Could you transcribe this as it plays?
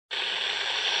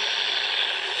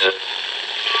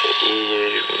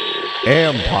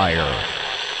Empire.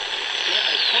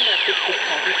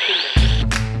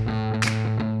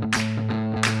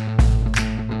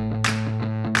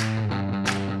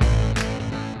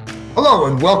 Hello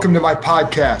and welcome to my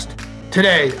podcast.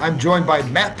 Today, I'm joined by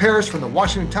Matt Paras from the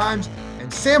Washington Times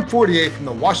and Sam Fortier from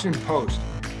the Washington Post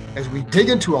as we dig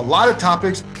into a lot of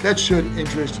topics that should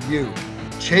interest you.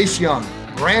 Chase Young,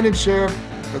 Brandon Scherff,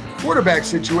 the quarterback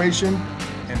situation,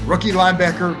 and rookie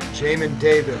linebacker Jamin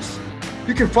Davis.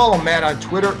 You can follow Matt on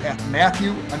Twitter at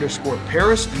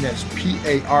Matthew_Paras, and that's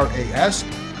Paras.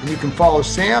 And you can follow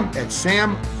Sam at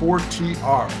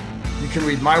Sam4TR. You can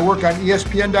read my work on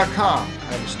ESPN.com.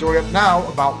 I have a story up now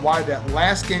about why that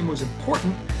last game was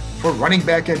important for running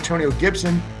back Antonio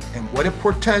Gibson and what it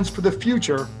portends for the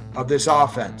future of this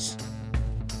offense.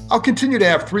 I'll continue to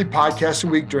have 3 podcasts a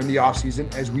week during the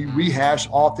offseason as we rehash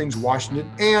all things Washington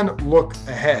and look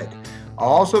ahead. I'll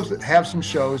also have some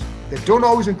shows that don't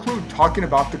always include talking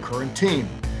about the current team.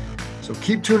 So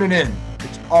keep tuning in.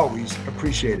 It's always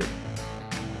appreciated.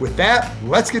 With that,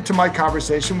 let's get to my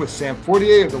conversation with Sam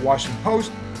Fortier of the Washington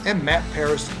Post and Matt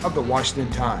Paras of the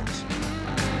Washington Times.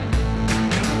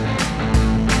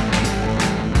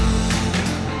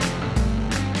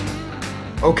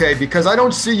 Okay, because I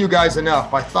don't see you guys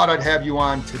enough, I thought I'd have you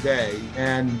on today.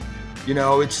 And, you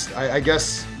know, I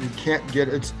guess we can't get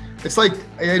it. It's like,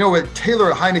 you know, what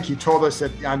Taylor Heineke told us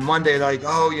that on Monday, like,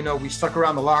 oh, you know, we stuck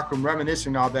around the locker room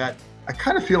reminiscing and all that. I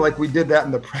kind of feel like we did that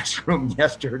in the press room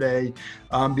yesterday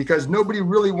because nobody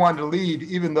really wanted to leave,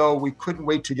 even though we couldn't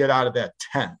wait to get out of that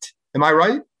tent. Am I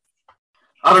right?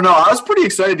 I don't know. I was pretty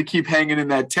excited to keep hanging in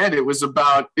that tent. It was a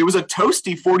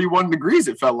toasty 41 degrees,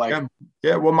 it felt like.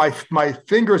 Yeah. Well, my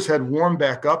fingers had warmed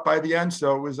back up by the end,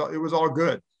 so it was all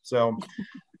good. So,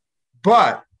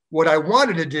 but what I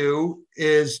wanted to do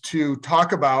is to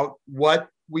talk about what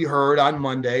we heard on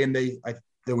Monday, and they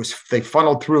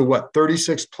funneled through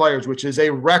 36 players, which is a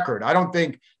record. I don't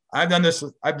think I've done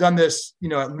this, you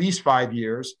know, at least 5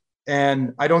 years.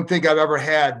 And I don't think I've ever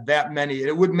had that many.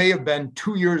 It may have been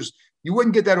 2 years. You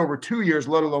wouldn't get that over 2 years,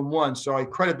 let alone one. So I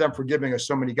credit them for giving us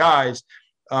so many guys.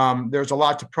 There's a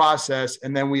lot to process.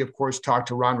 And then we, of course, talked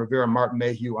to Ron Rivera and Martin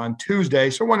Mayhew on Tuesday.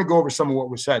 So I want to go over some of what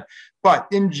was said. But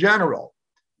in general,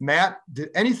 Matt, did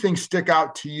anything stick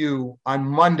out to you on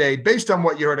Monday based on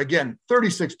what you heard? Again,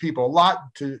 36 people, a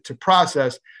lot to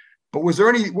process. But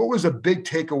what was a big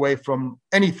takeaway from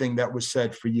anything that was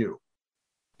said for you?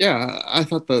 Yeah, I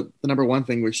thought the number one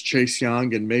thing was Chase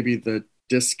Young and maybe the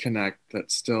disconnect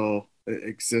that still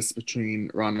exists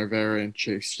between Ron Rivera and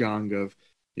Chase Young of,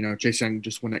 you know, Chase Young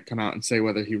just wouldn't come out and say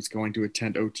whether he was going to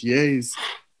attend OTAs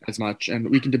as much. And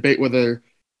we can debate whether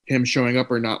him showing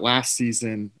up or not last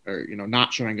season or, you know,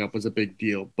 not showing up was a big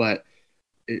deal. But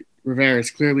Rivera has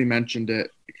clearly mentioned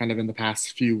it kind of in the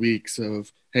past few weeks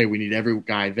of, hey, we need every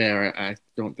guy there. I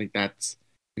don't think that's,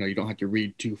 you know, you don't have to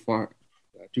read too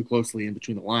closely in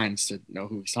between the lines to know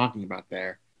who he's talking about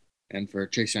there. And for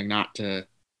Chase Young not to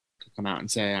come out and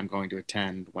say, I'm going to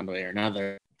attend one way or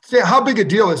another. Yeah, how big a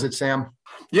deal is it, Sam?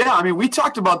 Yeah, I mean, we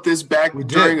talked about this back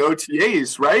during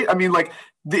OTAs, right? I mean, like,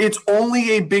 it's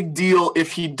only a big deal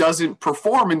if he doesn't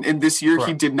perform. And this year,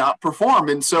 He did not perform.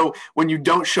 And so when you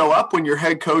don't show up, when your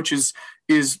head coach is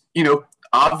you know,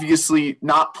 obviously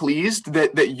not pleased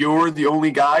that you're the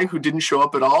only guy who didn't show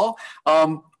up at all,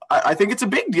 I think it's a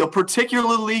big deal,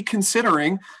 particularly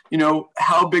considering, you know,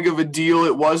 how big of a deal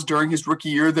it was during his rookie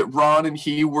year that Ron and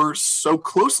he were so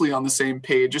closely on the same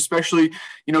page, especially,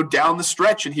 you know, down the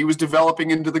stretch. And he was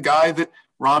developing into the guy that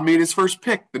Ron made his first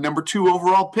pick, the number 2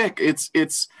 overall pick. If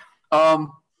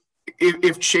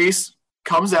Chase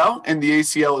comes out and the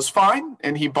ACL is fine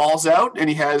and he balls out and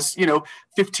he has, you know,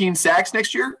 15 sacks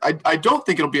next year, I don't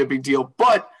think it'll be a big deal.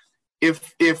 But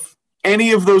if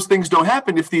any of those things don't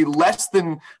happen, if the less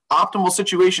than optimal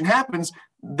situation happens,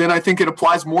 then I think it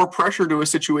applies more pressure to a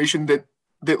situation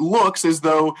that looks as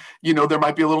though, you know, there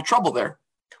might be a little trouble there.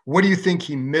 What do you think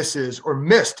he misses or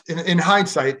missed in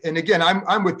hindsight? And again,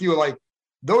 I'm with you. Like,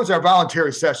 those are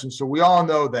voluntary sessions, so we all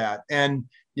know that. And,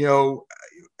 you know,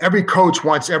 every coach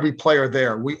wants every player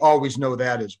there. We always know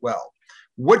that as well.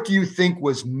 What do you think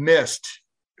was missed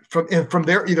from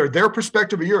either their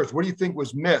perspective or yours? What do you think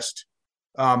was missed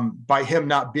by him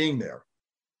not being there?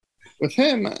 With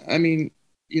him, I mean,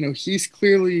 you know, he's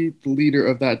clearly the leader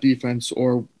of that defense,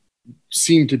 or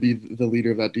seemed to be the leader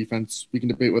of that defense. We can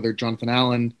debate whether Jonathan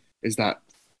Allen is that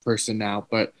person now,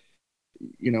 but,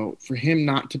 you know, for him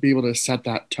not to be able to set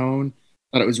that tone,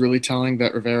 I thought it was really telling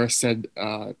that Rivera said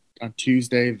on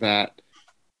Tuesday that,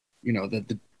 you know, that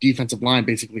the defensive line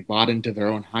basically bought into their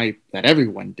own hype, that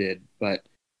everyone did, but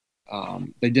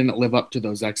they didn't live up to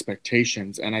those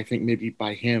expectations. And I think maybe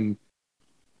by him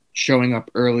showing up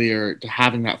earlier to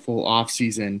having that full off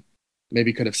season,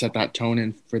 maybe could have set that tone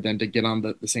in for them to get on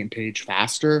the same page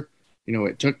faster.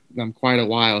 It took them quite a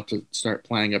while to start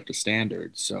playing up to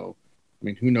standards. So, I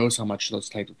mean, who knows how much those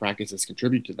type of practices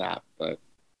contribute to that, but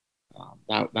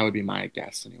that would be my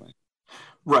guess anyway.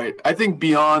 Right. I think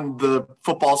beyond the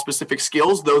football specific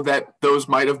skills, though, that those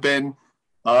might have been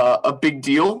a big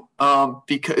deal,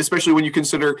 because especially when you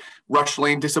consider rush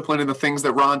lane discipline and the things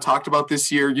that Ron talked about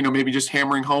this year, maybe just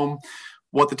hammering home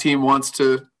what the team wants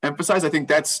to emphasize. I think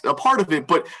that's a part of it.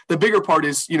 But the bigger part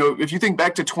is, if you think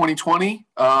back to 2020,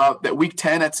 that week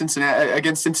 10 at Cincinnati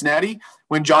against Cincinnati,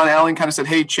 when John Allen kind of said,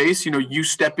 hey, Chase, you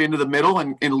step into the middle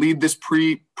and lead this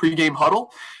pre-game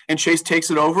huddle, and Chase takes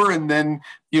it over. And then,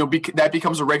 that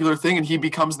becomes a regular thing, and he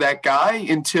becomes that guy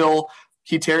until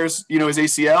he tears, his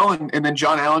ACL, and then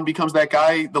John Allen becomes that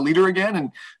guy, the leader again.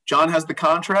 And John has the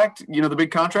contract, the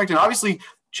big contract. And obviously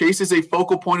Chase is a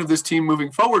focal point of this team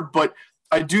moving forward. But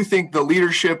I do think the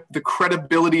leadership, the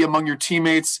credibility among your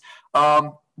teammates,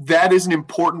 that is an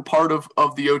important part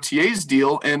of the OTA's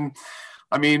deal. And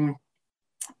I mean,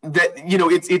 that,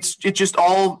 it just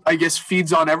all, I guess,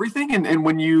 feeds on everything. And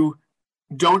when you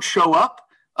don't show up,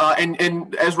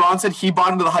 and as Ron said, he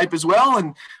bought into the hype as well.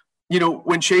 And,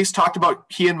 when Chase talked about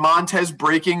he and Montez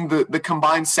breaking the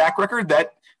combined sack record,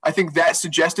 that I think that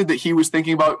suggested that he was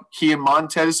thinking about he and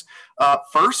Montez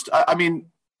first. I mean,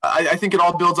 I think it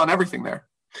all builds on everything there.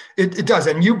 It does.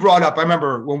 And you brought up, I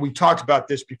remember when we talked about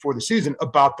this before the season,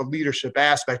 about the leadership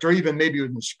aspect, or even maybe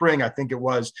in the spring, I think it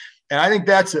was. And I think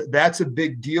that's a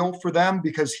big deal for them,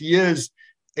 because he is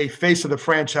a face of the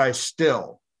franchise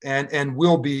still, and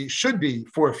should be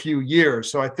for a few years.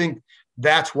 So I think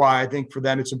that's why I think for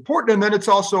them it's important. And then it's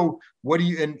also what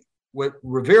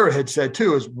Rivera had said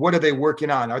too, is what are they working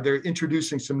on? Are they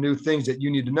introducing some new things that you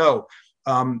need to know?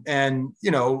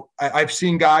 I've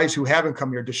seen guys who haven't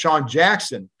come here. Deshaun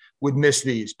Jackson would miss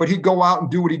these, but he'd go out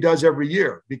and do what he does every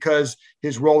year, because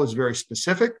his role is very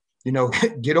specific.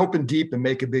 Get open deep and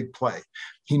make a big play.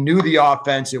 He knew the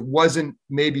offense. It wasn't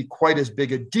maybe quite as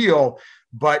big a deal,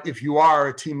 but if you are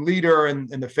a team leader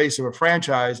and in the face of a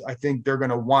franchise, I think they're going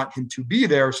to want him to be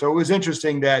there. So it was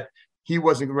interesting that he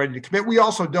wasn't ready to commit. We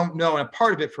also don't know, and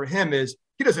part of it for him is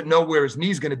he doesn't know where his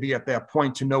knee's going to be at that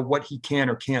point to know what he can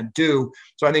or can't do.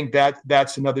 So I think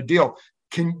that's another deal.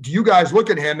 Do you guys look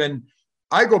at him? And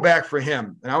I go back for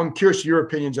him, and I'm curious your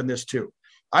opinions on this too.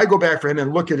 I go back for him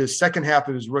and look at his second half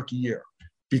of his rookie year,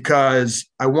 because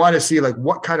I want to see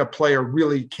what kind of player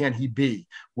really can he be,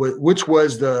 which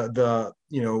was the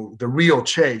real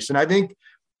Chase. And I think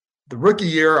the rookie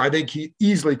year, I think he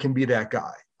easily can be that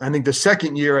guy. I think the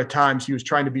second year at times he was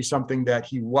trying to be something that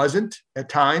he wasn't at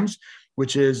times,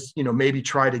 which is, maybe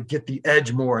try to get the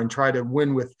edge more and try to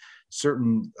win with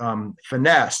certain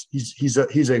finesse. He's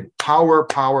a power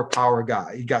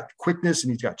guy. He got quickness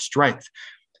and he's got strength.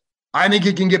 I think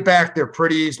he can get back there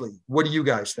pretty easily. What do you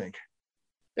guys think?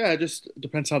 Yeah, it just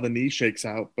depends how the knee shakes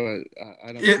out, but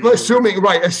I don't. I'm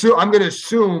going to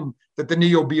assume that the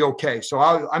knee will be okay. So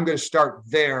I'm going to start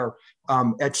there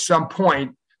at some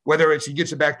point, whether it's he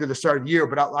gets it back to the start of the year,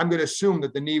 but I'm going to assume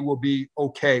that the knee will be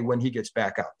okay when he gets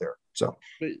back out there. So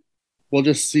we'll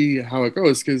just see how it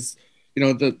goes, because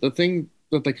the thing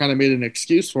that they kind of made an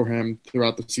excuse for him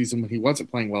throughout the season when he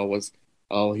wasn't playing well was,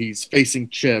 oh, he's facing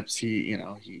chips.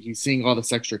 He's seeing all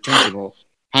this extra attention. Well,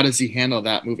 how does he handle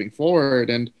that moving forward?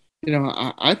 And,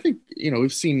 I think,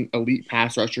 we've seen elite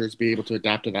pass rushers be able to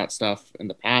adapt to that stuff in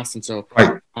the past. And so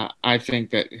I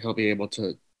think that he'll be able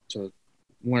to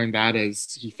learn that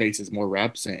as he faces more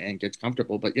reps and gets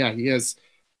comfortable. But yeah, he has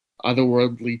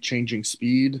otherworldly changing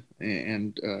speed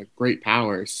and great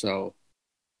power. So,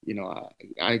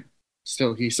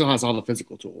 he still has all the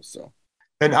physical tools. So.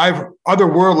 And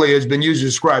otherworldly has been used to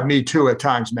describe me too at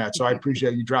times, Matt. So I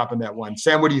appreciate you dropping that one.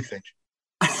 Sam, what do you think?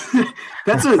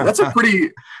 That's a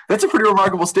pretty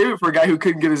remarkable statement for a guy who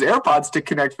couldn't get his AirPods to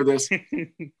connect for this.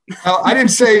 I didn't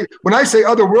say, when I say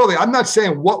otherworldly, I'm not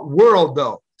saying what world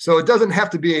though. So it doesn't have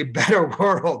to be a better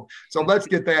world. So let's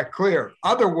get that clear.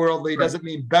 Otherworldly doesn't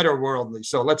mean better worldly.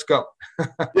 So let's go.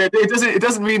 It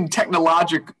doesn't mean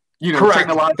technological. Correct.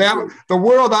 The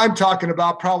world I'm talking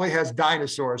about probably has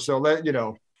dinosaurs. So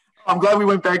I'm glad we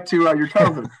went back to your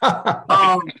topic.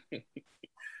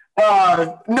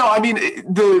 No, I mean,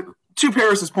 to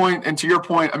Paris's point and to your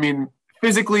point, I mean,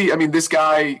 physically, I mean, this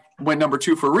guy went number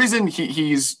 2 for a reason.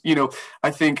 He's,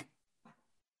 I think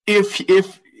if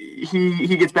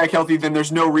he gets back healthy, then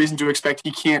there's no reason to expect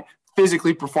he can't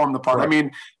physically perform the part. Right. I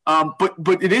mean,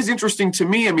 but it is interesting to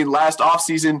me. I mean, last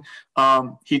offseason,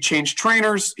 he changed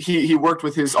trainers. He worked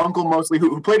with his uncle mostly,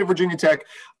 who played at Virginia Tech,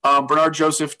 Bernard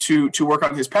Joseph, to work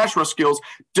on his pass rush skills.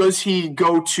 Does he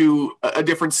go to a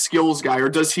different skills guy, or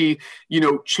does he,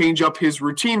 change up his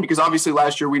routine? Because obviously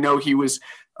last year we know he was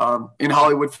in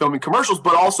Hollywood filming commercials,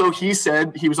 but also he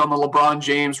said he was on the LeBron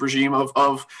James regime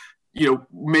of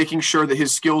making sure that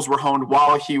his skills were honed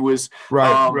while he was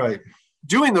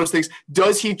doing those things.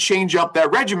 Does he change up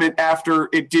that regiment after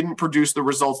it didn't produce the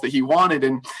results that he wanted?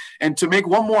 And to make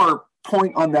one more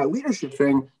point on that leadership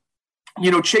thing,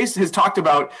 Chase has talked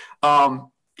about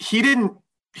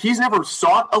he's never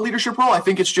sought a leadership role. I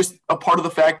think it's just a part of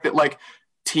the fact that like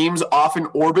teams often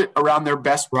orbit around their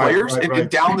best players, and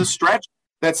down the stretch,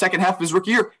 that second half of his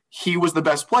rookie year, he was the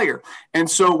best player. And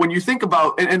so when you think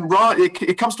about, and Ron,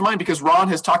 it comes to mind because Ron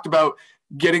has talked about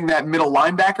getting that middle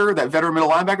linebacker, that veteran middle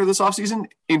linebacker this offseason,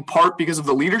 in part because of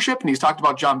the leadership. And he's talked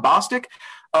about John Bostic.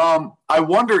 I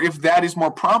wonder if that is more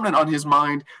prominent on his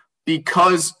mind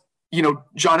because,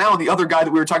 John Allen, the other guy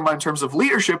that we were talking about in terms of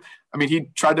leadership, I mean, he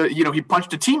tried to, he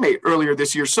punched a teammate earlier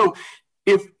this year. So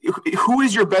who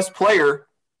is your best player?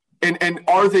 And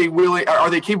are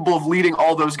they capable of leading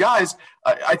all those guys?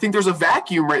 I think there's a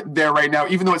vacuum right now,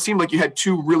 even though it seemed like you had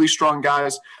two really strong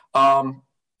guys,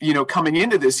 coming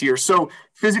into this year. So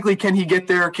physically, can he get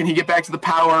there? Can he get back to the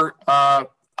power?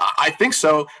 I think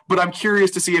so, but I'm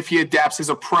curious to see if he adapts his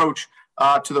approach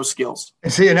to those skills.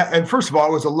 And first of all,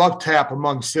 it was a love tap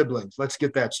among siblings. Let's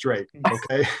get that straight.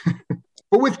 Okay.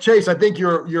 But with Chase, I think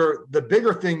the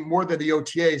bigger thing more than the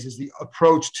OTAs is the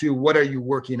approach to what are you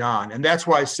working on. And that's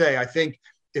why I say, I think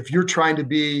if you're trying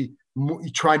to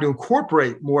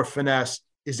incorporate more finesse,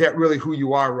 is that really who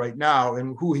you are right now?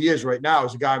 And who he is right now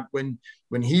is a guy,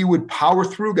 when he would power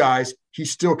through guys, he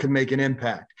still can make an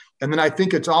impact. And then I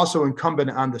think it's also incumbent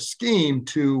on the scheme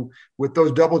with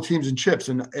those double teams and chips.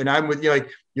 And I'm with you, like,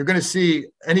 you're going to see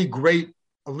any great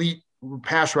elite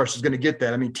pass rush is going to get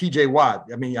that. I mean, TJ Watt,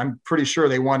 I'm pretty sure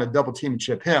they want to double team and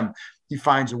chip him. He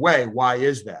finds a way. Why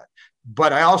is that?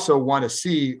 But I also want to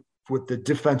see with the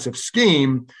defensive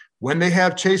scheme, when they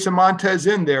have Chase and Montez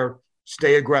in there,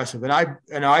 stay aggressive. And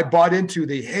I bought into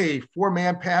the, hey,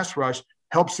 4-man pass rush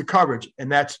helps the coverage.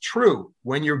 And that's true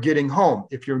when you're getting home.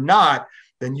 If you're not,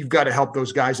 then you've got to help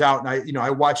those guys out. And I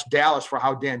watched Dallas for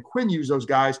how Dan Quinn used those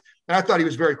guys. And I thought he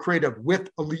was very creative with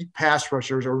elite pass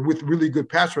rushers or with really good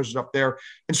pass rushers up there.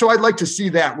 And so I'd like to see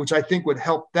that, which I think would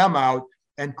help them out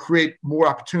and create more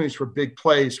opportunities for big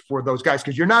plays for those guys.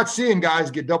 Because you're not seeing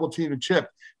guys get double teamed and chipped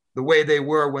the way they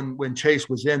were when Chase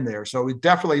was in there. So it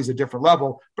definitely is a different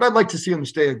level, but I'd like to see them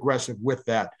stay aggressive with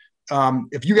that.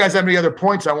 If you guys have any other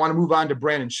points, I want to move on to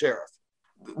Brandon Sheriff.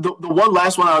 The one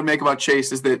last one I would make about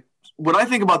Chase is that when I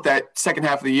think about that second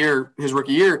half of the year, his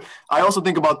rookie year, I also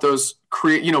think about those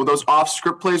those off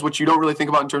script plays, which you don't really think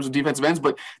about in terms of defensive ends,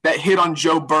 but that hit on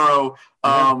Joe Burrow,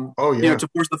 to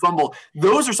force the fumble.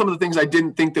 Those are some of the things I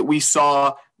didn't think that we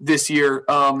saw this year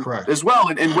as well.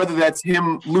 And whether that's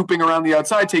him looping around the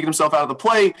outside, taking himself out of the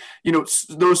play,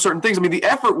 those certain things. I mean, the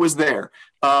effort was there.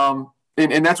 And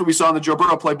that's what we saw in the Joe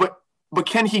Burrow play. But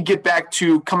can he get back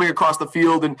to coming across the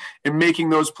field and making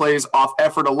those plays off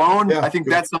effort alone? Yeah, I think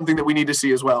that's something that we need to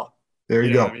see as well. There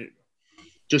you go.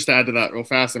 Just to add to that real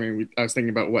fast, I was thinking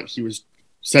about what he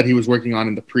said he was working on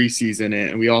in the preseason,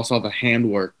 and we all saw the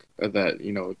handwork that,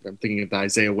 I'm thinking of the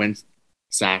Isaiah Wynn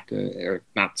sack, or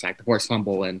not sack, the forced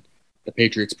fumble in the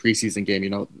Patriots preseason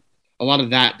game. A lot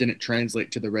of that didn't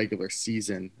translate to the regular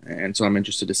season, and so I'm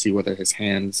interested to see whether his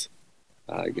hands,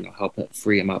 help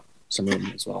free him up some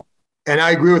room as well. And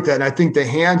I agree with that. And I think the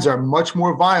hands are much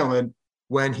more violent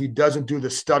when he doesn't do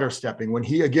the stutter stepping. When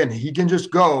he can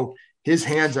just go, his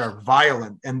hands are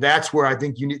violent. And that's where I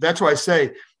think that's why I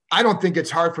say, I don't think it's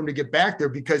hard for him to get back there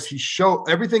because he showed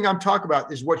everything I'm talking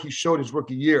about is what he showed his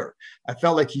rookie year. I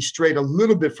felt like he strayed a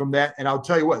little bit from that. And I'll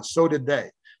tell you what, so did they.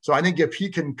 So I think if he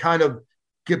can kind of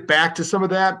get back to some of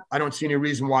that, I don't see any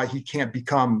reason why he can't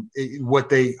become what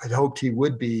they had hoped he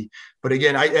would be. But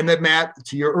again, and then Matt,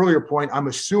 to your earlier point, I'm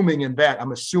assuming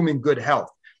good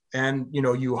health. And,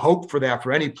 you hope for that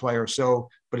for any player. So,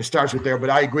 but it starts with there.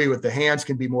 But I agree with the hands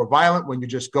can be more violent when you're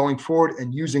just going forward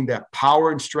and using that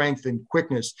power and strength and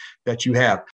quickness that you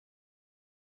have.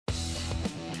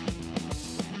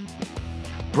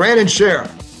 Brandon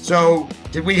Sheriff. So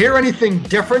did we hear anything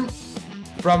different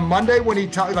from Monday when he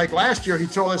like last year, he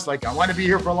told us I want to be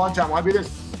here for a long time. I want to be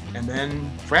this. And then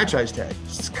franchise tag.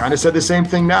 He's kind of said the same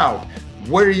thing now.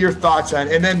 What are your thoughts on,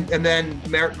 and then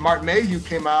Martin Mayhew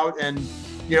came out and,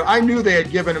 I knew they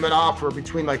had given him an offer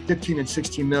between 15 and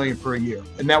 16 million per year.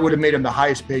 And that would have made him the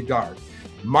highest paid guard.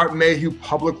 Martin Mayhew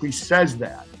publicly says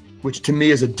that, which to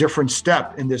me is a different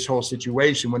step in this whole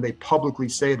situation when they publicly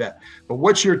say that. But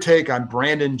what's your take on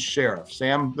Brandon Sheriff?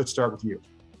 Sam, let's start with you.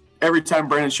 Every time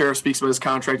Brandon Sheriff speaks about his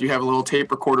contract, you have a little tape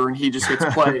recorder and he just hits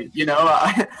play.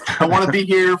 I want to be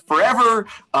here forever.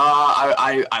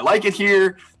 I like it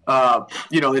here.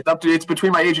 It's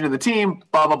between my agent and the team,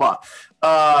 blah, blah,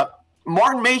 blah.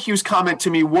 Martin Mayhew's comment to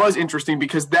me was interesting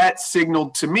because that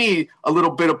signaled to me a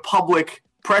little bit of public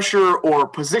pressure or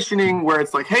positioning where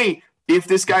it's like, hey, if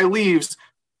this guy leaves,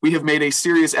 we have made a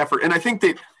serious effort. And I think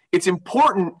that it's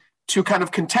important to kind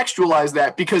of contextualize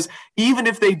that, because even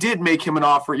if they did make him an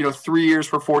offer, 3 years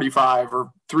for 45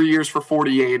 or 3 years for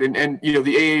 48, and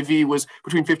the AAV was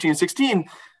between 15 and 16,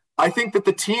 I think that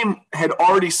the team had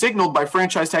already signaled by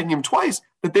franchise tagging him twice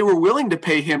that they were willing to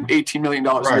pay him $18 million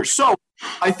a year. So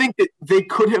I think that they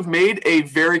could have made a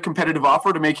very competitive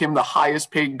offer to make him the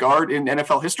highest paid guard in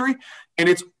NFL history. And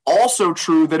it's also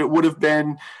true that it would have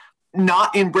been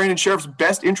not in Brandon Sheriff's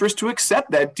best interest to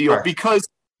accept that deal, because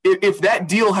if that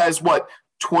deal has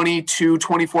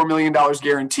 $22-24 million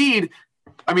guaranteed,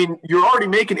 I mean, you're already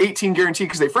making 18 guaranteed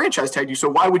because they franchise tagged you. So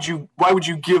why would you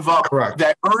give up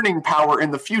that earning power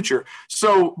in the future?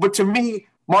 So, but to me,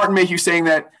 Martin Mayhew saying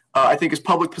that I think is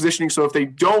public positioning. So if they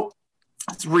don't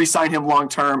re-sign him long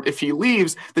term, if he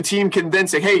leaves, the team can then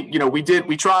say, hey,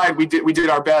 we tried, we did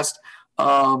our best.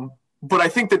 But I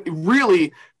think that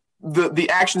really the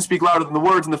actions speak louder than the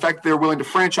words, and the fact that they're willing to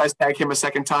franchise tag him a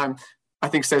second time, I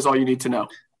think says all you need to know.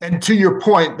 And to your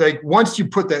point, like once you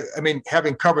put that, I mean,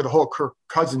 having covered the whole Kirk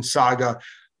Cousins saga,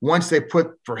 once they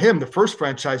put for him the first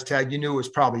franchise tag, you knew it was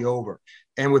probably over.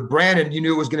 And with Brandon, you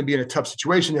knew it was going to be in a tough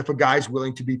situation if a guy's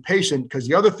willing to be patient, because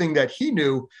the other thing that he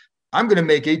knew, I'm going to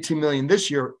make $18 million this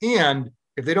year, and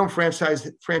if they don't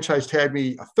franchise tag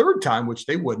me a third time, which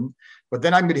they wouldn't, but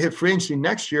then I'm going to hit free agency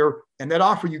next year, and that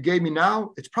offer you gave me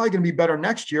now, it's probably going to be better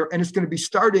next year, and it's going to be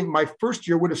starting. My first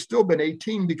year would have still been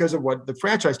 18 because of what the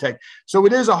franchise tag. So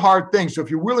it is a hard thing. So if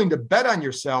you're willing to bet on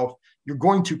yourself, you're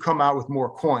going to come out with more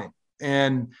coin.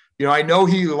 And I know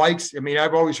he likes. I mean,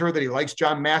 I've always heard that he likes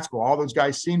John Matsko. All those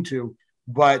guys seem to,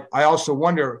 but I also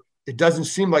wonder. It doesn't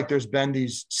seem like there's been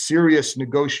these serious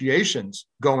negotiations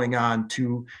going on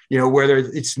to, where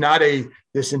it's not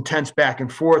this intense back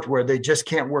and forth where they just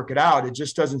can't work it out. It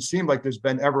just doesn't seem like there's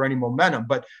been ever any momentum.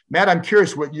 But Matt, I'm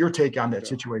curious what your take on that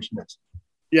situation is.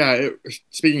 Yeah.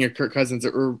 Speaking of Kirk Cousins,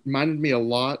 it reminded me a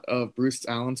lot of Bruce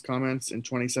Allen's comments in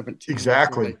 2017.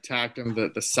 Exactly. They tagged him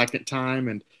the second time,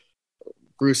 and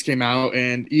Bruce came out,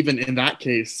 and even in that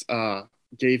case,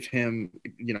 gave him,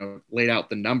 laid out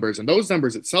the numbers, and those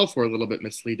numbers itself were a little bit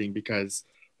misleading, because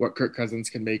what Kirk Cousins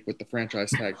can make with the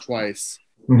franchise tag twice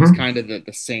is kind of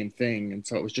the same thing. And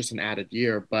so it was just an added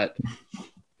year. But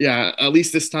yeah, at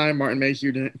least this time, Martin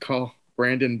Mayhew didn't call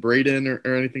Brandon Braden or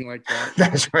anything like that.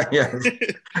 That's right. Yeah.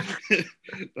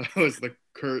 That was the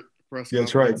Kurt press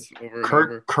conference. That's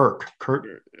right. Kurt.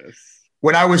 Yes.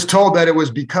 When I was told that it was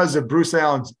because of Bruce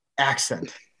Allen's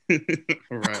accent.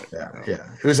 Right. Yeah.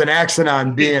 It was an accent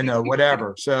on being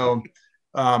whatever. So,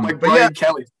 like Brian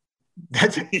Kelly.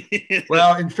 That's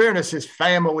well. In fairness, his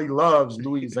family loves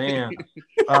Louisiana.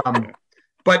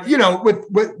 But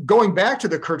with going back to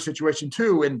the Kirk situation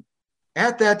too, and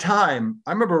at that time,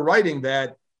 I remember writing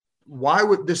that. Why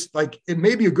would this? It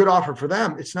may be a good offer for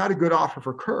them. It's not a good offer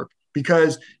for Kirk,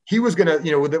 because he was going to,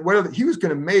 he was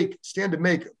going to stand to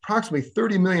make approximately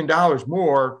 $30 million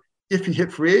more if he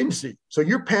hit free agency. So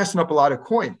you're passing up a lot of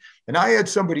coin. And I had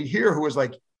somebody here who was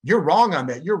like, you're wrong on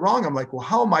that. You're wrong. I'm like, well,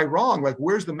 how am I wrong? Like,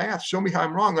 where's the math? Show me how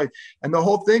I'm wrong. And the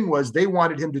whole thing was they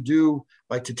wanted him to do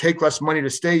to take less money to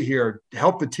stay here, to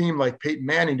help the team like Peyton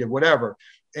Manning did, whatever.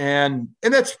 And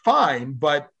that's fine,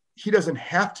 but he doesn't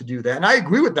have to do that. And I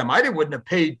agree with them. I wouldn't have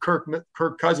paid Kirk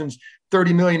Cousins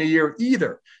 $30 million a year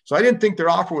either. So I didn't think their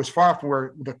offer was far from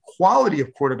where the quality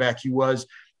of quarterback he was.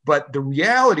 But the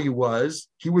reality was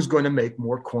he was going to make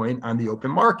more coin on the open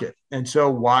market. And so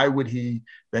why would he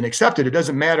then accept it? It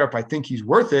doesn't matter if I think he's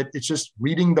worth it. It's just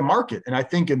reading the market. And I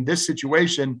think in this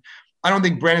situation, I don't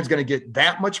think Brandon's going to get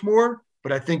that much more,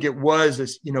 but I think it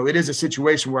is a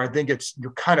situation where I think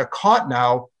you're kind of caught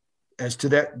now as to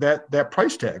that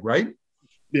price tag, right?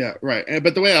 Yeah, right.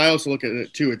 But the way I also look at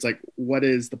it too, it's like, what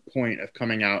is the point of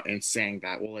coming out and saying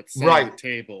that? Well, it's set the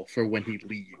table for when he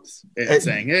leaves and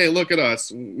saying, "Hey, look at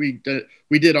us, we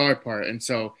did our part." And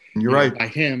so you're right. By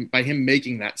him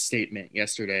making that statement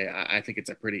yesterday, I think it's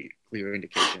a pretty clear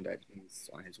indication that he's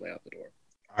on his way out the door.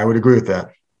 I would agree with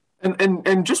that.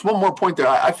 And just one more point there.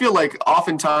 I feel like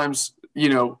oftentimes,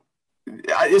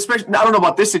 especially, I don't know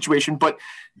about this situation, but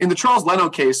in the Charles Leno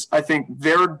case, I think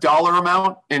their dollar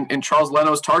amount and Charles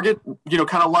Leno's target,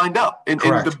 kind of lined up, and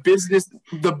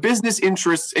the business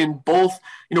interests in both,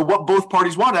 what both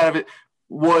parties want out of it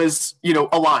was,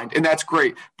 aligned, and that's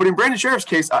great. But in Brandon Sheriff's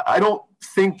case, I don't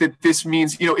think that this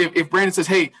means, if Brandon says,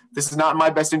 hey, this is not in my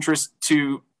best interest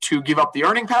to give up the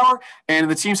earning power,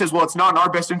 and the team says, well, it's not in our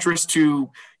best interest to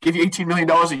give you $18 million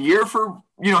a year for,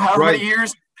 however many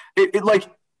years,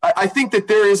 I think that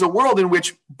there is a world in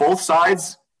which both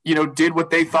sides, did what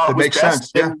they thought was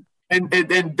best, and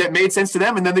that made sense to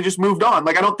them, and then they just moved on.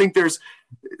 Like, I don't think there's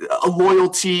a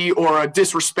loyalty or a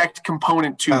disrespect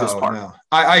component to this part. No.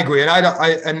 I agree, and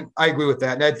I agree with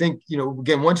that. And I think,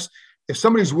 again, if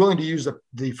somebody's willing to use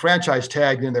the franchise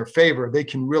tag in their favor, they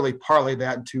can really parlay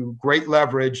that into great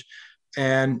leverage,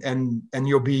 and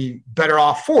you'll be better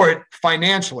off for it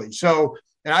financially. So,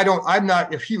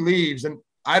 and if he leaves, and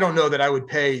I don't know that I would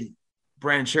pay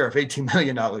Brandon Sheriff $18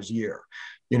 million a year.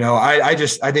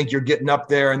 I think you're getting up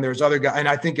there, and there's other guys. And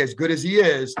I think as good as he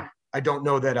is, I don't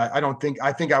know that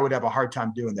I think I would have a hard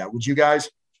time doing that. Would you guys?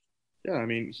 Yeah. I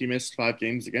mean, he missed 5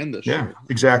 games again this year. Yeah,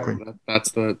 exactly.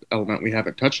 That's the element we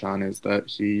haven't touched on, is that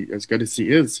he, as good as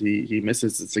he is, he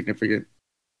misses a significant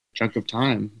chunk of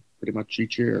time pretty much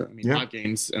each year. I mean, 5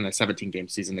 games in a 17-game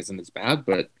season isn't as bad,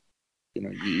 but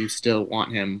you still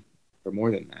want him for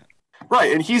more than that.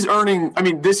 Right, and he's earning,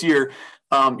 this year,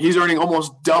 he's earning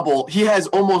almost double. He has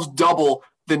almost double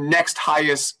the next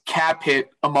highest cap hit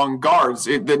among guards.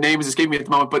 The name is escaping me at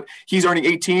the moment, but he's earning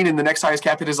 18, and the next highest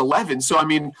cap hit is 11. So,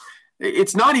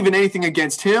 it's not even anything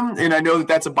against him, and I know that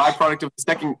that's a byproduct of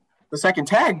the second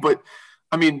tag, but,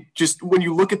 just when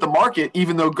you look at the market,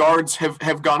 even though guards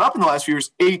have gone up in the last few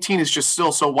years, 18 is just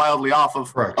still so wildly off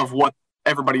of what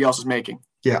everybody else is making.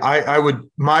 Yeah, I would.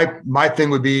 My thing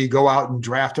would be go out and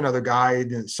draft another guy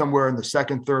somewhere in the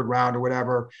second, third round or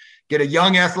whatever. Get a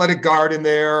young athletic guard in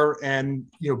there, and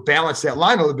balance that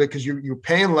line a little bit, because you're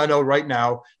paying Leno right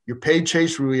now. You're paid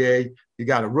Chase Roulier. You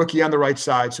got a rookie on the right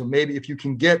side, so maybe if you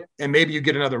can maybe you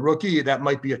get another rookie, that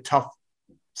might be a tough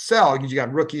sell, because you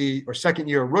got rookie or second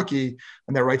year rookie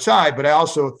on that right side. But I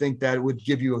also think that it would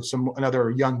give you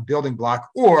another young building block,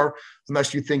 or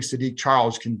unless you think Sadiq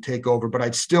Charles can take over, but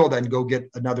I'd still then go get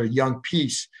another young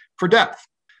piece for depth.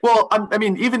 Well,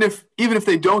 even if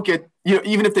they don't get,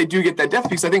 even if they do get that depth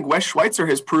piece, I think Wes Schweitzer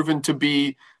has proven to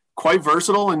be quite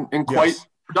versatile and quite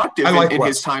productive in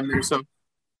his time there.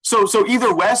 So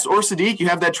either Wes or Sadiq, you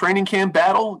have that training camp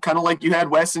battle, kind of like you had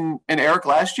Wes and Eric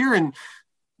last year, and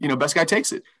best guy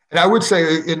takes it. And I would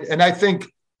say, and I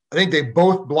think they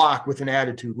both block with an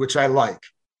attitude, which I like.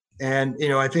 And,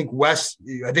 I think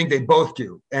they both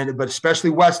do. But especially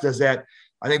Wes does that.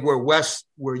 I think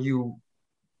where you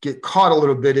get caught a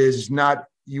little bit is not,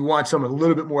 you want someone a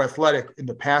little bit more athletic in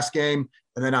the pass game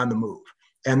and then on the move.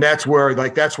 And that's where,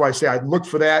 that's why I say I'd look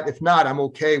for that. If not, I'm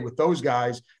okay with those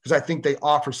guys, because I think they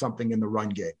offer something in the run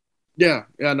game. Yeah.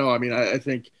 Yeah. No, I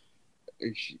think,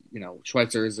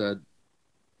 Schweitzer is a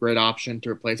great option to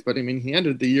replace, but he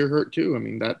ended the year hurt too.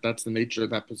 That's the nature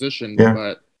of that position. Yeah.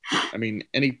 But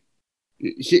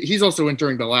he's also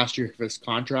entering the last year of his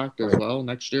contract as well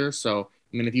next year. So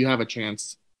if you have a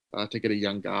chance to get a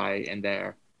young guy in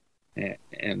there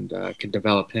and can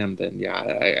develop him, then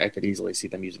I could easily see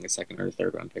them using a second or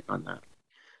third round pick on that.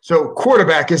 So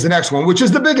quarterback is the next one, which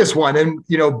is the biggest one. And,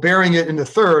 bearing it in the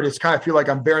third, it's kind of feel like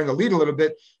I'm bearing the lead a little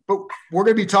bit, but we're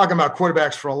going to be talking about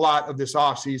quarterbacks for a lot of this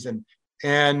offseason.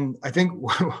 And I think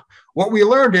what we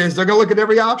learned is they're going to look at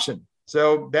every option.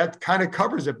 So that kind of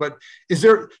covers it. But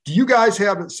do you guys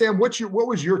have, Sam, what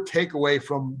was your takeaway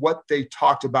from what they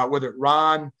talked about, whether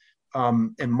Ron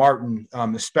and Martin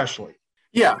especially?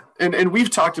 Yeah. And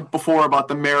we've talked before about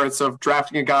the merits of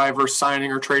drafting a guy versus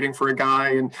signing or trading for a guy.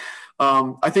 And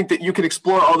I think that you can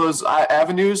explore all those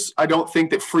avenues. I don't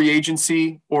think that free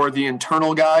agency or the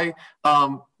internal guy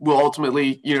will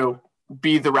ultimately,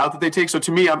 be the route that they take. So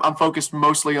to me, I'm focused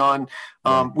mostly on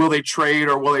will they trade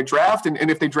or will they draft?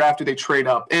 And if they draft, do they trade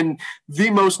up? And the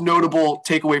most notable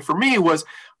takeaway for me was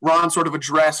Ron sort of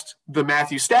addressed the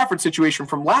Matthew Stafford situation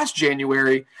from last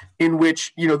January, in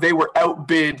which, they were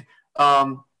outbid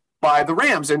by the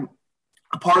Rams. And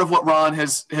part of what Ron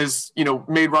has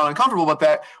made Ron uncomfortable about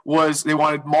that was they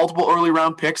wanted multiple early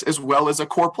round picks as well as a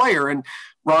core player. And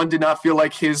Ron did not feel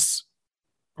like his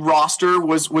roster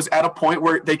was at a point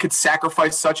where they could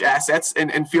sacrifice such assets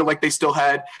and feel like they still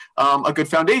had a good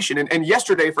foundation. And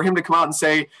yesterday, for him to come out and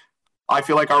say, I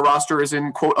feel like our roster is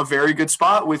in, quote, a very good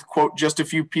spot with, quote, just a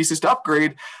few pieces to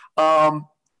upgrade,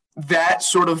 that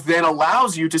sort of then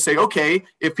allows you to say, okay,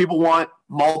 if people want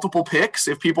multiple picks,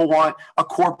 if people want a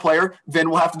core player, then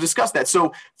we'll have to discuss that.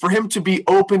 So for him to be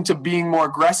open to being more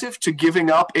aggressive, to giving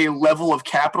up a level of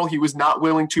capital he was not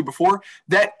willing to before,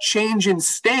 that change in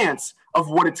stance of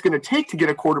what it's going to take to get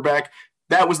a quarterback,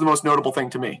 that was the most notable thing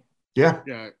to me. Yeah.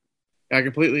 I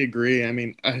completely agree. I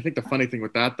mean, I think the funny thing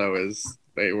with that, though, is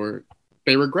they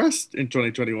regressed in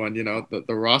 2021. You know,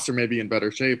 the roster may be in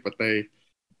better shape, but they,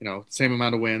 you know, same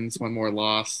amount of wins, one more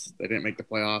loss. They didn't make the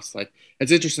playoffs. Like,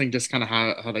 it's interesting just kind of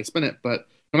how they spin it. But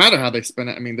no matter how they spin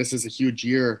it, I mean, this is a huge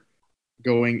year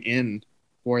going in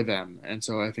for them. And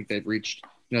so I think they've reached,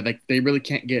 you know, they really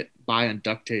can't get by on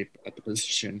duct tape at the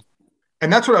position.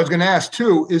 And that's what I was going to ask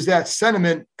too, is that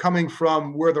sentiment coming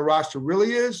from where the roster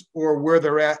really is or where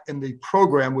they're at in the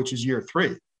program, which is year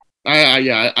 3?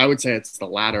 I would say it's the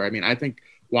latter. I mean, I think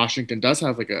Washington does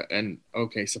have like an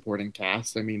okay supporting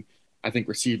cast. I mean, I think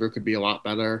receiver could be a lot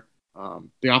better.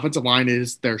 The offensive line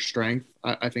is their strength.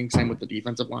 I think same with the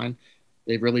defensive line.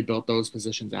 They've really built those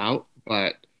positions out,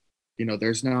 but you know,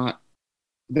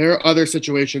 there are other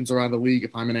situations around the league.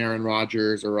 If I'm an Aaron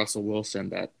Rodgers or Russell Wilson,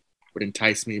 that would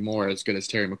entice me more, as good as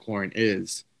Terry McLaurin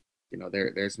is. You know,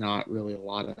 there's not really a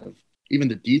lot of, even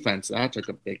the defense, that took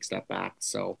a big step back.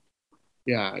 So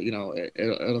yeah, you know,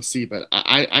 it'll see, but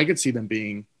I could see them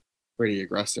being pretty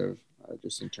aggressive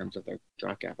just in terms of their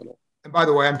draft capital. And by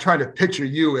the way, I'm trying to picture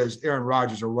you as Aaron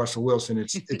Rodgers or Russell Wilson.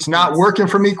 It's not working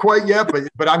for me quite yet,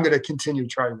 but I'm going to continue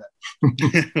trying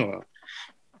that. Well,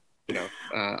 you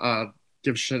know,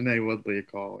 give Shanae Woodley a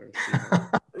call.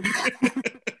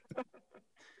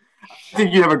 I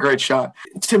think you have a great shot.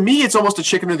 To me, it's almost a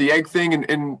chicken or the egg thing,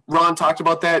 and Ron talked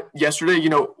about that yesterday. You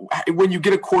know, when you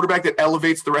get a quarterback that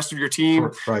elevates the rest of your team,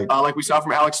 right. Like we saw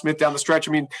from Alex Smith down the stretch.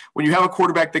 I mean, when you have a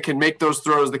quarterback that can make those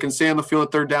throws, that can stay on the field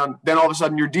at third down, then all of a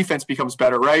sudden your defense becomes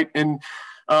better, right? And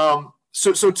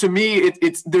so to me,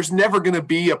 it's there's never going to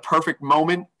be a perfect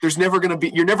moment. You're never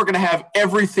going to have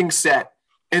everything set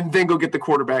and then go get the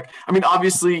quarterback. I mean,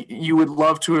 obviously, you would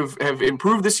love to have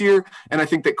improved this year, and I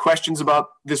think that questions about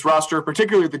this roster,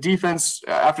 particularly the defense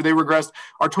after they regressed,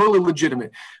 are totally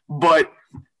legitimate. But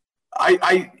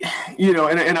I you know,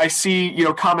 and I see, you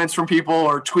know, comments from people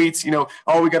or tweets, you know,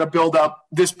 oh, we got to build up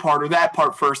this part or that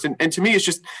part first. And to me, it's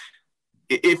just,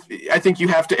 I think you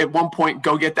have to at one point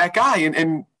go get that guy.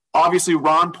 And obviously,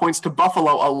 Ron points to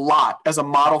Buffalo a lot as a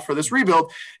model for this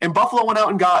rebuild. And Buffalo went out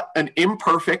and got an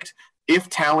imperfect, if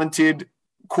talented,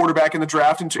 quarterback in the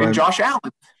draft in Josh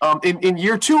Allen in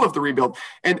year 2 of the rebuild.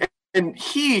 And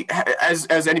he, as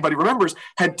anybody remembers,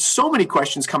 had so many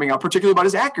questions coming out, particularly about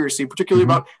his accuracy, particularly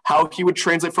about how he would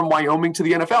translate from Wyoming to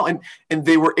the NFL. And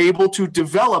they were able to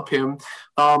develop him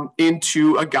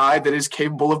into a guy that is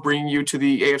capable of bringing you to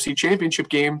the AFC Championship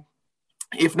game,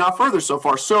 if not further so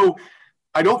far. So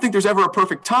I don't think there's ever a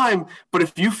perfect time, but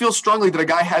if you feel strongly that a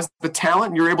guy has the talent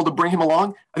and you're able to bring him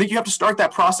along, I think you have to start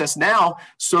that process now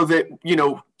so that, you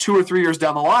know, 2 or 3 years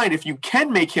down the line, if you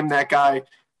can make him that guy,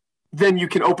 then you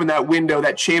can open that window,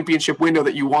 that championship window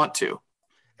that you want to.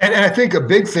 And I think a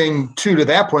big thing, too, to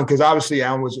that point, because obviously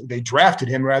they drafted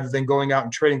him rather than going out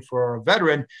and trading for a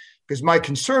veteran, because my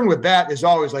concern with that is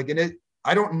always like,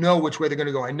 I don't know which way they're going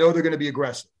to go. I know they're going to be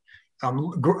aggressive.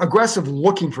 Aggressive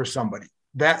looking for somebody.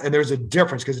 And there's a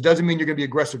difference, because it doesn't mean you're going to be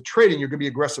aggressive trading. You're going to be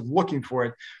aggressive looking for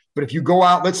it. But if you go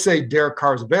out, let's say Derek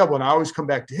Carr is available, and I always come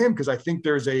back to him because I think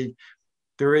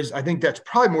I think that's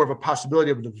probably more of a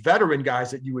possibility of the veteran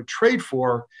guys that you would trade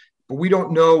for, but we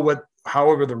don't know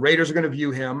however the Raiders are going to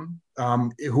view him,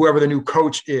 whoever the new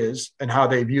coach is and how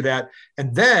they view that.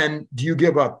 And then do you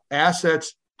give up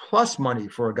assets plus money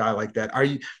for a guy like that?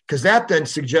 Because that then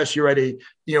suggests you're at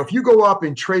if you go up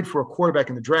and trade for a quarterback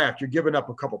in the draft, you're giving up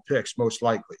a couple picks most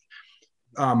likely.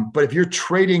 But if you're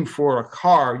trading for a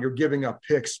car, you're giving up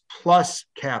picks plus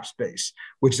cap space,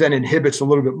 which then inhibits a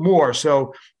little bit more.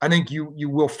 So I think you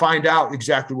will find out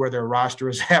exactly where their roster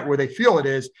is at, where they feel it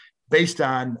is, based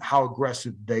on how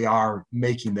aggressive they are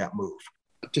making that move.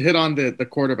 To hit on the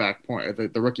quarterback point,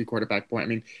 the rookie quarterback point, I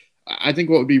mean, I think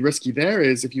what would be risky there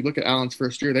is if you look at Allen's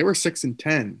first year, they were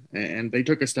 6-10, and they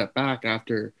took a step back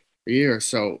after a year.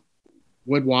 So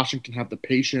would Washington have the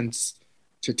patience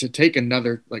to take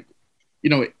another, like,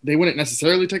 you know, they wouldn't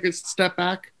necessarily take a step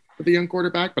back with a young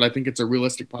quarterback, but I think it's a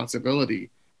realistic possibility.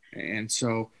 And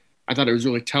so I thought it was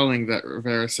really telling that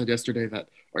Rivera said yesterday that,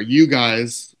 are you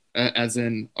guys, as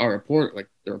in our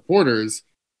the reporters,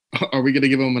 are we going to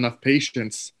give them enough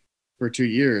patience for 2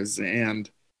 years? And,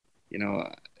 you know,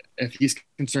 if he's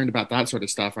concerned about that sort of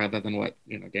stuff rather than what,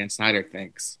 you know, Dan Snyder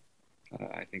thinks,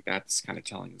 I think that's kind of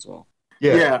telling as well.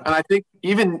 Yeah. And I think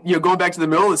even, going back to the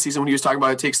middle of the season when he was talking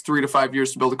about it takes 3 to 5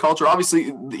 years to build a culture,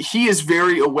 obviously he is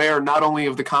very aware not only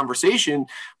of the conversation,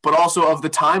 but also of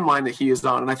the timeline that he is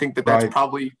on. And I think that's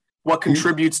probably what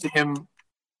contributes to him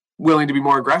willing to be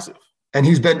more aggressive. And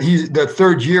he's the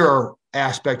third year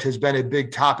aspect has been a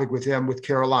big topic with him with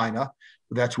Carolina.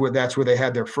 That's where they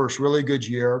had their first really good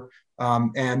year.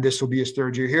 And this will be his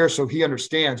third year here. So he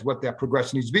understands what that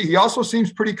progression needs to be. He also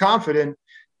seems pretty confident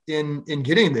in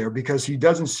getting there because he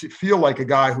doesn't feel like a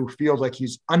guy who feels like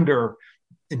he's under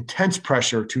intense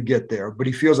pressure to get there, but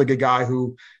he feels like a guy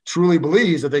who truly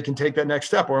believes that they can take that next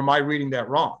step. Or am I reading that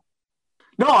wrong?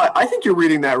 No, I think you're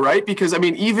reading that right because,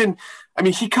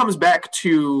 he comes back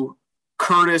to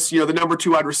Curtis, the number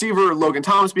 2 wide receiver, Logan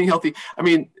Thomas being healthy.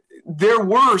 There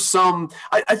were some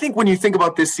 – I think when you think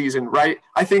about this season, right,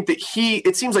 I think that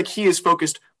it seems like he is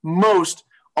focused most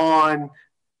on –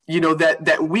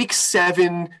 that week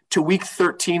 7 to week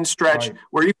 13 stretch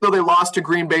where even though they lost to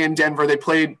Green Bay and Denver, they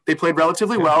played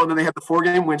relatively well, and then they had the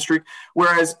 4-game win streak.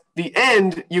 Whereas the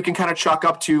end, you can kind of chalk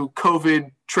up to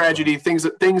COVID, tragedy, things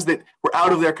that were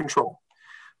out of their control.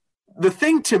 The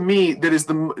thing to me that is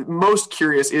the most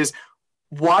curious is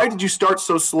why did you start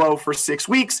so slow for 6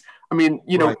 weeks?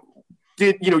 You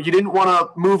didn't want to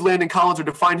move Landon Collins or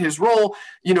define his role.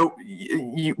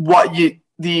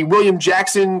 The William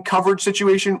Jackson coverage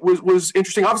situation was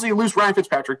interesting. Obviously, you lose Ryan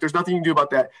Fitzpatrick. There's nothing you can do about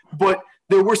that. But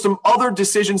there were some other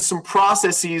decisions, some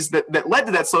processes that led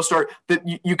to that slow start that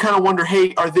you kind of wonder,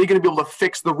 hey, are they going to be able to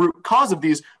fix the root cause of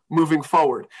these moving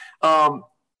forward?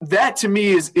 That, to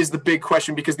me, is the big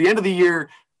question because the end of the year,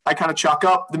 I kind of chalk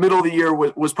up. The middle of the year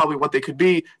was probably what they could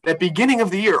be. That beginning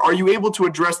of the year, are you able to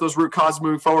address those root causes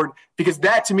moving forward? Because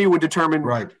that, to me, would determine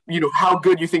how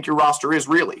good you think your roster is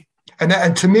really.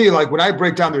 And to me, like when I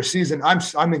break down their season,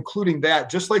 I'm including that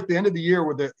just like the end of the year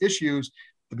with the issues.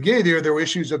 The beginning of the year, there were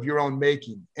issues of your own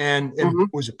making, and it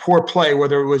was a poor play,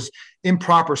 whether it was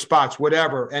improper spots,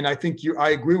 whatever. And I think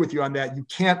I agree with you on that. You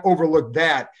can't overlook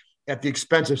that at the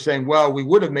expense of saying, well, we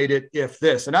would have made it if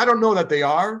this. And I don't know that they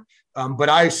are, but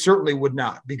I certainly would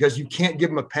not because you can't give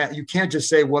them a pat. You can't just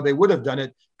say, well, they would have done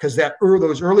it because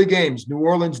those early games, New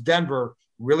Orleans, Denver,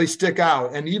 really stick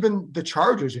out. And even the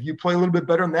Chargers, if you play a little bit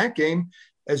better in that game,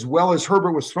 as well as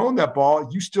Herbert was throwing that ball,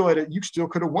 you still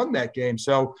could have won that game.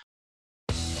 So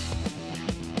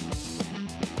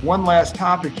one last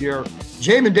topic here,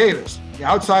 Jamin Davis, the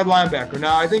outside linebacker.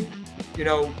 Now, I think,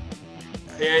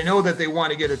 I know that they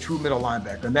want to get a true middle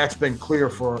linebacker, and that's been clear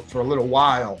for a little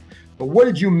while. But what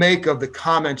did you make of the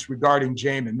comments regarding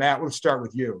Jamin? Matt, let's start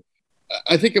with you.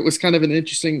 I think it was kind of an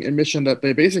interesting admission that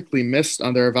they basically missed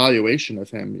on their evaluation of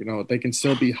him. They can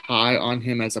still be high on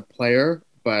him as a player,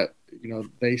 but,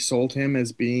 they sold him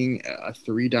as being a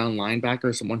 3-down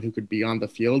linebacker, someone who could be on the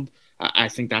field. I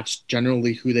think that's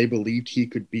generally who they believed he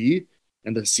could be.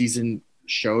 And the season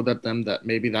showed them that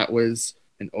maybe that was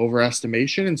an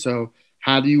overestimation. And so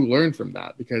how do you learn from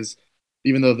that? Because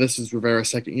even though this is Rivera's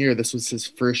second year, this was his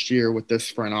first year with this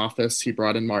front office. He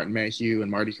brought in Martin Mayhew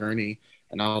and Marty Hurney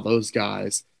and all those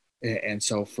guys. And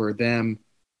so for them,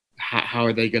 how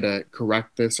are they going to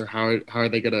correct this, or how are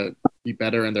they going to be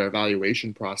better in their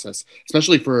evaluation process,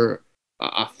 especially for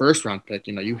a first-round pick?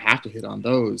 You have to hit on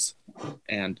those.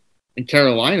 And in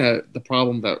Carolina, the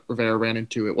problem that Rivera ran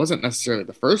into, it wasn't necessarily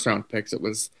the first-round picks. It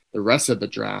was the rest of the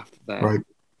draft that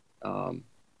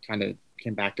kind of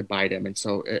came back to bite him. And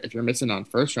so if you're missing on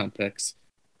first-round picks,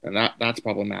 then that's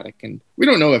problematic. And we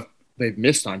don't know if they've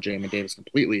missed on Jamin Davis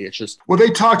completely. It's just, well, they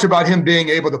talked about him being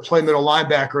able to play middle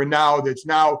linebacker,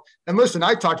 and listen,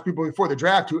 I talked to people before the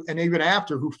draft and even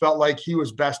after who felt like he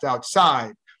was best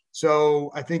outside.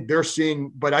 So I think they're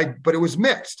seeing, but it was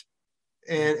mixed.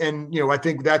 And I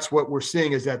think that's what we're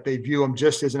seeing is that they view him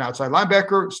just as an outside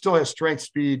linebacker, still has strength,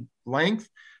 speed, length,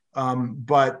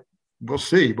 but we'll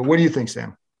see. But what do you think,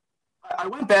 Sam? I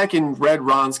went back and read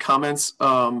Ron's comments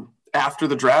after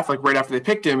the draft, like right after they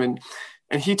picked him,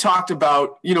 and he talked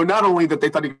about, not only that they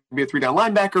thought he could be a 3-down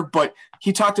linebacker, but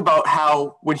he talked about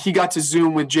how when he got to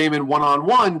Zoom with Jamin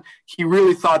one-on-one, he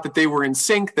really thought that they were in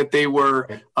sync, that they were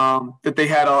that they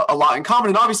had a lot in common.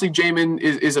 And obviously Jamin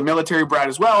is a military brat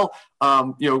as well.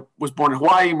 Was born in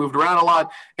Hawaii, moved around a lot.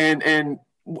 And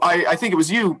I think it was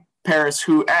you, Paris,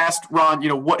 who asked Ron,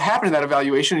 what happened in that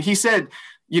evaluation. And he said,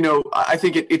 I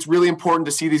think it's really important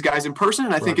to see these guys in person,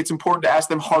 and I think it's important to ask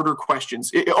them harder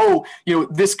questions.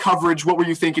 This coverage, what were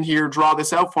you thinking here? Draw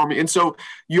this out for me. And so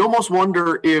you almost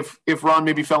wonder if Ron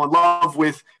maybe fell in love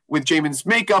with Jamin's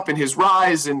makeup and his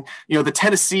rise, and the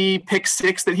Tennessee pick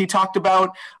 6 that he talked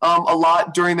about a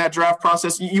lot during that draft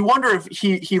process. You wonder if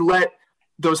he let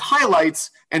those highlights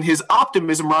and his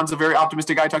optimism. Ron's a very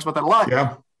optimistic guy. He talks about that a lot.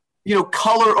 Yeah.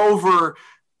 color over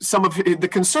some of the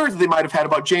concerns that they might have had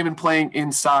about Jamin playing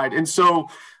inside. And so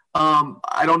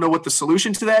I don't know what the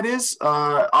solution to that is.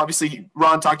 Obviously,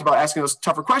 Ron talked about asking those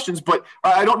tougher questions, but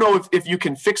I don't know if you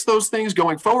can fix those things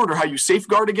going forward or how you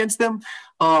safeguard against them.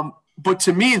 But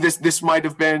to me, this might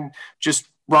have been just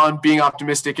Ron being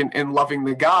optimistic and loving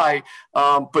the guy.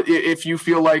 But if you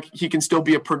feel like he can still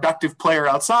be a productive player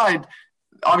outside,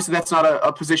 obviously that's not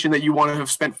a position that you want to have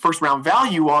spent first-round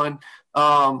value on.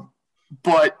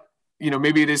 But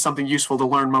maybe it is something useful to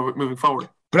learn moving forward.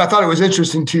 But I thought it was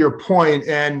interesting to your point,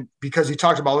 and because he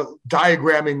talked about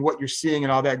diagramming what you're seeing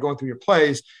and all that going through your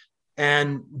plays,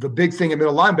 and the big thing at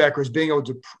middle linebacker is being able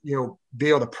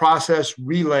to process,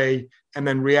 relay, and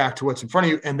then react to what's in front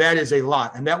of you, and that is a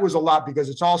lot. And that was a lot because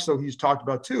it's also, he's talked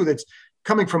about too, that's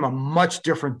coming from a much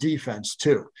different defense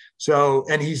too. So,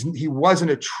 and he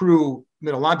wasn't a true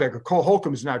middle linebacker. Cole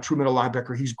Holcomb is not a true middle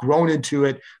linebacker. He's grown into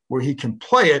it where he can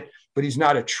play it, but he's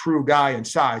not a true guy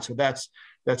inside. So that's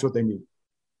what they need.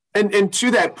 And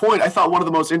to that point, I thought one of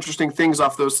the most interesting things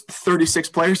off those 36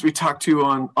 players we talked to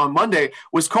on Monday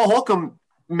was Cole Holcomb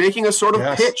making a sort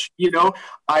of pitch.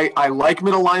 I like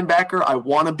middle linebacker. I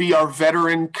want to be our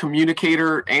veteran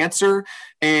communicator answer.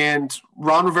 And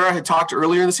Ron Rivera had talked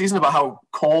earlier in the season about how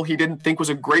Cole he didn't think was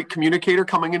a great communicator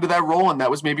coming into that role, and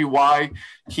that was maybe why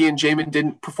he and Jamin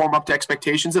didn't perform up to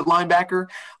expectations at linebacker.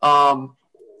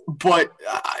 But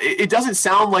it doesn't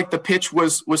sound like the pitch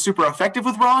was super effective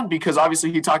with Ron, because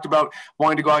obviously he talked about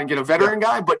wanting to go out and get a veteran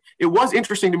guy. But it was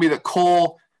interesting to me that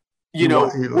Cole,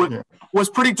 was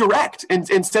pretty direct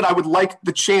and said, I would like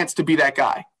the chance to be that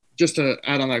guy. Just to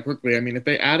add on that quickly, I mean, if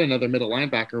they add another middle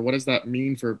linebacker, what does that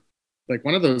mean for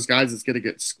one of those guys is going to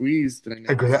get squeezed?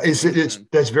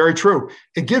 That's very true.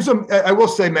 It gives them, I will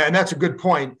say, man, that's a good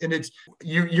point. And it's,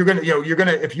 you're going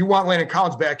to, if you want Landon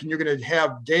Collins back and you're going to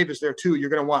have Davis there too, you're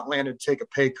going to want Landon to take a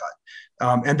pay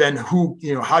cut. And then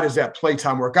how does that play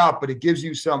time work out? But it gives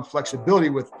you some flexibility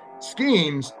with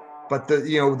schemes, but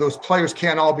those players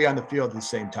can't all be on the field at the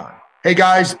same time. Hey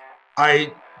guys,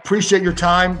 I appreciate your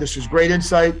time. This was great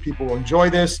insight. People will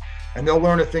enjoy this and they'll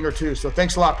learn a thing or two. So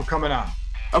thanks a lot for coming on.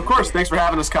 Of course. Thanks for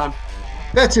having us, Con.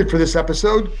 That's it for this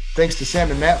episode. Thanks to Sam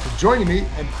and Matt for joining me,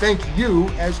 and thank you,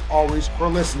 as always, for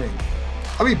listening.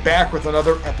 I'll be back with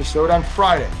another episode on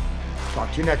Friday.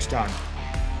 Talk to you next time.